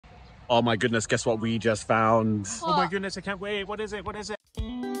Oh my goodness, guess what we just found? Oh my goodness, I can't wait. What is it? What is it?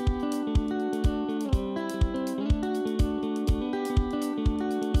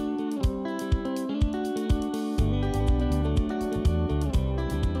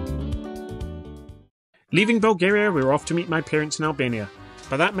 Leaving Bulgaria, we were off to meet my parents in Albania.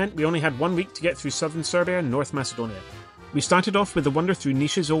 But that meant we only had 1 week to get through southern Serbia and North Macedonia. We started off with a wander through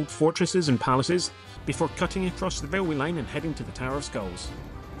Niš's old fortresses and palaces, before cutting across the railway line and heading to the Tower of Skulls.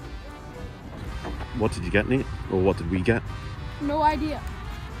 What did you get, Nate? Or what did we get? No idea.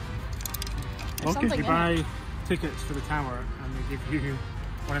 Okay, you buy tickets for the tower and they give you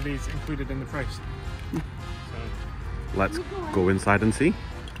one of these included in the price. Let's go inside and see.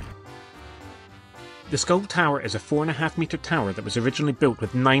 The Skull Tower is a 4.5 metre tower that was originally built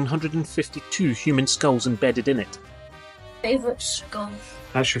with 952 human skulls embedded in it. Favourite skull.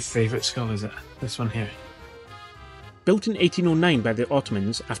 That's your favourite skull, is it? This one here. Built in 1809 by the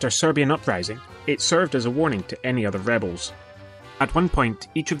Ottomans after a Serbian uprising, it served as a warning to any other rebels. At one point,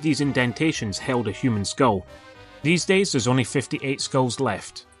 each of these indentations held a human skull. These days, there's only 58 skulls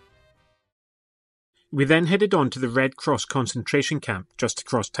left. We then headed on to the Red Cross concentration camp just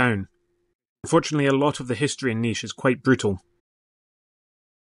across town. Unfortunately, a lot of the history in Niš is quite brutal.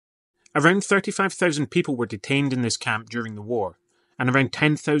 Around 35,000 people were detained in this camp during the war, and around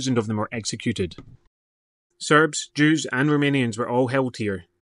 10,000 of them were executed. Serbs, Jews and Romanians were all held here.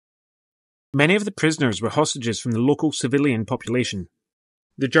 Many of the prisoners were hostages from the local civilian population.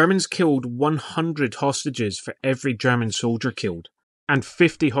 The Germans killed 100 hostages for every German soldier killed, and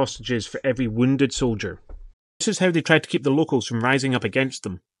 50 hostages for every wounded soldier. This is how they tried to keep the locals from rising up against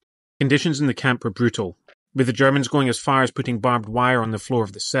them. Conditions in the camp were brutal, with the Germans going as far as putting barbed wire on the floor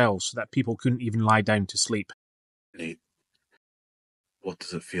of the cells so that people couldn't even lie down to sleep. Nate, what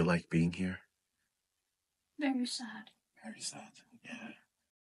does it feel like being here? Very sad. Very sad, yeah.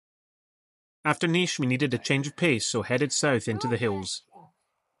 After Niš, we needed a change of pace, so headed south into the hills.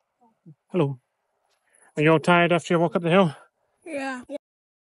 Hello. Are you all tired after your walk up the hill? Yeah.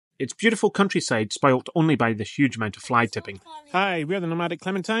 Its beautiful countryside spoilt only by the huge amount of fly tipping. Hi, we're the Nomadic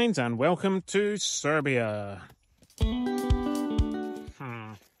Clementines, and welcome to Serbia.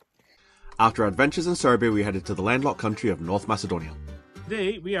 After adventures in Serbia, we headed to the landlocked country of North Macedonia.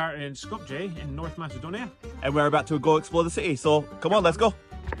 Today, we are in Skopje in North Macedonia. And we're about to go explore the city, so come on, let's go.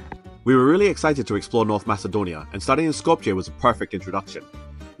 We were really excited to explore North Macedonia, and studying in Skopje was a perfect introduction.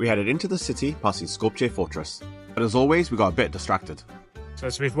 We headed into the city, passing Skopje Fortress. But as always, we got a bit distracted. So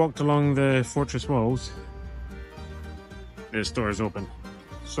as we've walked along the fortress walls, this door is open.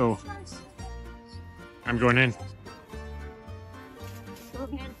 So, I'm going in.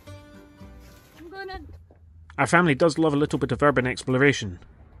 I'm going in. Our family does love a little bit of urban exploration.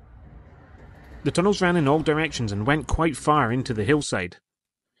 The tunnels ran in all directions and went quite far into the hillside.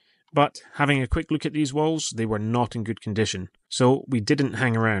 But, having a quick look at these walls, they were not in good condition, so we didn't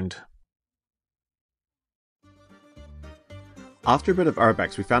hang around. After a bit of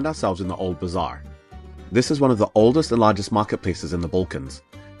urbex, we found ourselves in the Old Bazaar. This is one of the oldest and largest marketplaces in the Balkans.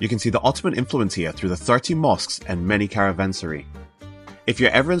 You can see the Ottoman influence here through the 30 mosques and many caravanserai. If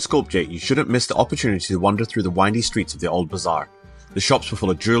you're ever in Skopje, you shouldn't miss the opportunity to wander through the windy streets of the Old Bazaar. The shops were full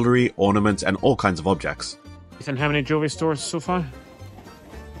of jewellery, ornaments and all kinds of objects. Ethan, how many jewellery stores so far?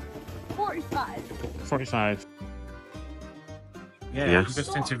 45. 45. Yeah, I'm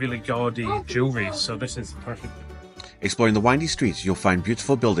just into really gaudy jewellery, so this is perfect. Exploring the windy streets, you'll find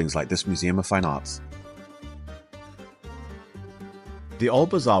beautiful buildings like this Museum of Fine Arts. The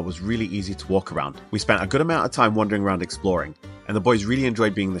Old Bazaar was really easy to walk around. We spent a good amount of time wandering around exploring, and the boys really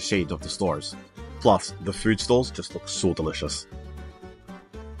enjoyed being in the shade of the stores. Plus, the food stalls just look so delicious.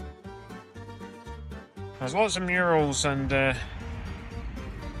 There's lots of murals and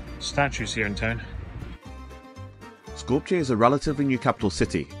statues here in town. Skopje is a relatively new capital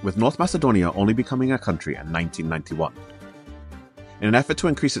city, with North Macedonia only becoming a country in 1991. In an effort to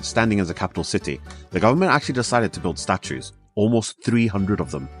increase its standing as a capital city, the government actually decided to build statues, almost 300 of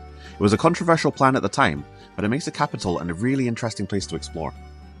them. It was a controversial plan at the time, but it makes the capital a really interesting place to explore.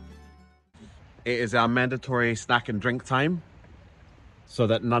 It is our mandatory snack and drink time, so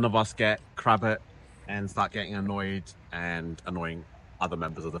that none of us get crabbit and start getting annoyed and annoying other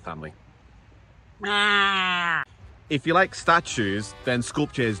members of the family. If you like statues, then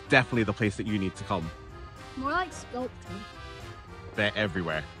Skopje is definitely the place that you need to come. More like sculpture. They're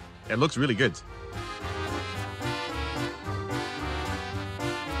everywhere. It looks really good.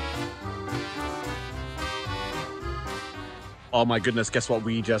 Oh my goodness, guess what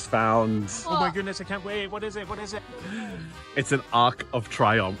we just found? Oh my goodness, I can't wait. What is it? What is it? It's an Arc of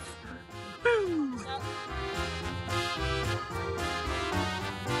Triumph.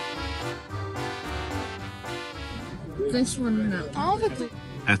 This one, no. All the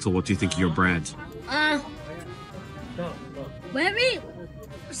Ethel, what do you think of your bread? very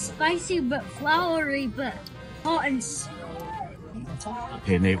spicy but floury but hot and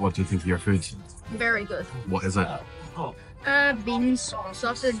Okay, Nate, what do you think of your food? very good. What is it? Beans,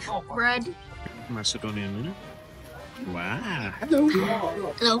 sausage, bread. Macedonian. Wow.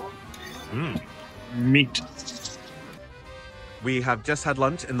 Hello. Meat. We have just had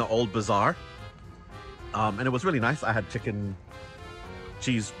lunch in the old bazaar. And it was really nice. I had chicken,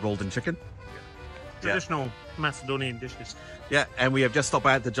 cheese rolled in chicken. Traditional Macedonian dishes. Yeah, and we have just stopped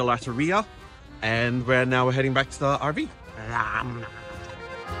by at the gelateria, and we're now heading back to the RV.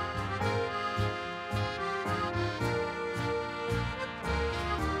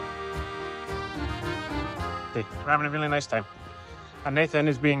 Okay, we're having a really nice time. And Nathan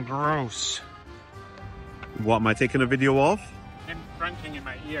is being gross. What am I taking a video of? Him grunting in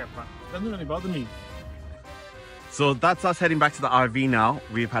my ear, but it doesn't really bother me. So that's us heading back to the RV now.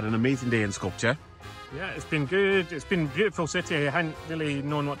 We've had an amazing day in Skopje. Yeah, it's been good. It's been a beautiful city. I hadn't really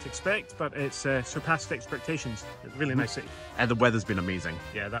known what to expect, but it's surpassed expectations. It's a really nice city. And the weather's been amazing.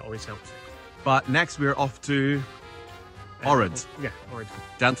 Yeah, that always helps. But next we're off to Ohrid. Yeah, Ohrid.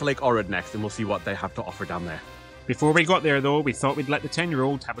 Down to Lake Ohrid next, and we'll see what they have to offer down there. Before we got there, though, we thought we'd let the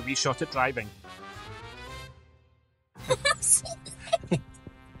 10-year-old have a wee shot at driving.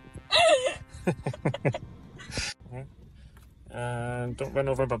 And don't run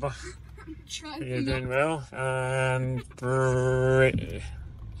over Bubba. You're doing well. And a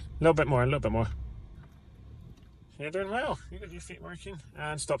little bit more, a little bit more. You're doing well. You got your feet working.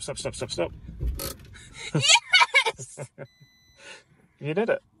 And stop, stop, stop, stop, stop. Yes! You did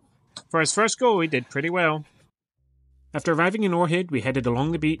it. For his first go, he did pretty well. After arriving in Ohrid, we headed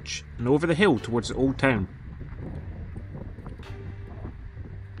along the beach and over the hill towards the old town.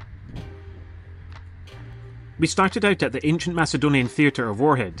 We started out at the ancient Macedonian theatre of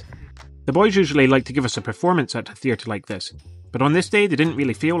Ohrid. The boys usually like to give us a performance at a theatre like this, but on this day they didn't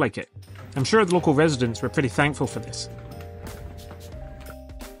really feel like it. I'm sure the local residents were pretty thankful for this.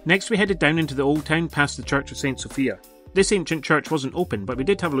 Next we headed down into the old town past the Church of St. Sophia. This ancient church wasn't open, but we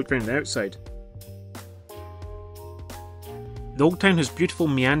did have a look around the outside. The old town has beautiful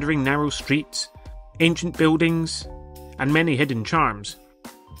meandering narrow streets, ancient buildings, and many hidden charms.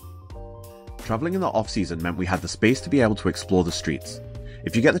 Travelling in the off-season meant we had the space to be able to explore the streets.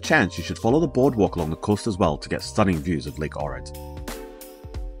 If you get the chance, you should follow the boardwalk along the coast as well to get stunning views of Lake Ohrid.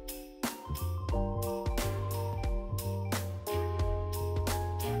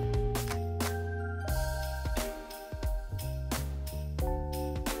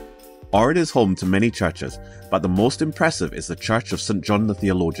 Ohrid is home to many churches, but the most impressive is the Church of St. John the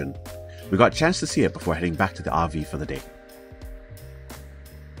Theologian. We got a chance to see it before heading back to the RV for the day.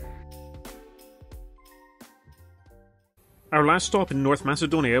 Our last stop in North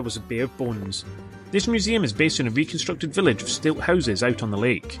Macedonia was the Bay of Bones. This museum is based in a reconstructed village of stilt houses out on the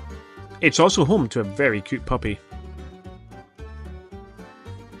lake. It's also home to a very cute puppy.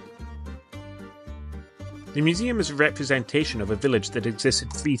 The museum is a representation of a village that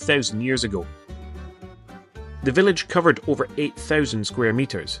existed 3,000 years ago. The village covered over 8,000 square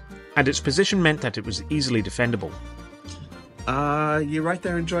metres, and its position meant that it was easily defendable. You right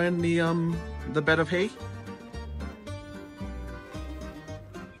there enjoying the bed of hay?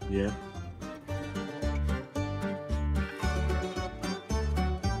 Yeah.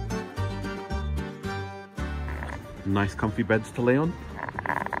 Nice comfy beds to lay on.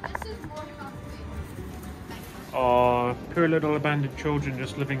 Oh, poor little abandoned children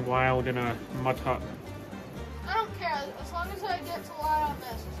just living wild in a mud hut. I don't care, as long as I get to lie on this,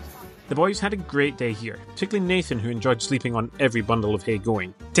 this is fine. The boys had a great day here, particularly Nathan, who enjoyed sleeping on every bundle of hay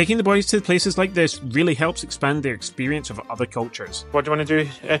going. Taking the boys to places like this really helps expand their experience of other cultures. What do you want to do,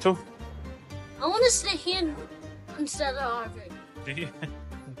 Eto? I want to stay here instead of RV. Do you?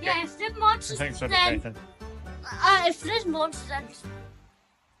 Yeah, if there's monsters, Thanks for then... Nathan. if there's monsters, then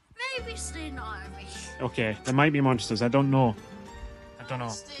maybe stay in the RV. Okay, there might be monsters, I don't know. I don't know.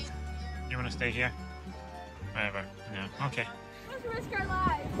 Stay here. You want to stay here? Whatever. Yeah, okay. Let's risk our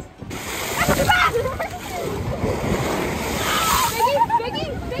lives.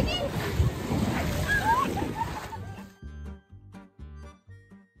 Biggie!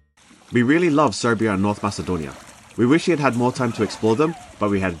 We really love Serbia and North Macedonia. We wish we had had more time to explore them, but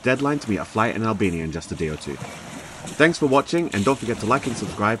we had a deadline to meet a flight in Albania in just a day or two. Thanks for watching, and don't forget to like and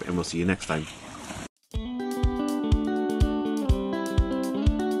subscribe, and we'll see you next time.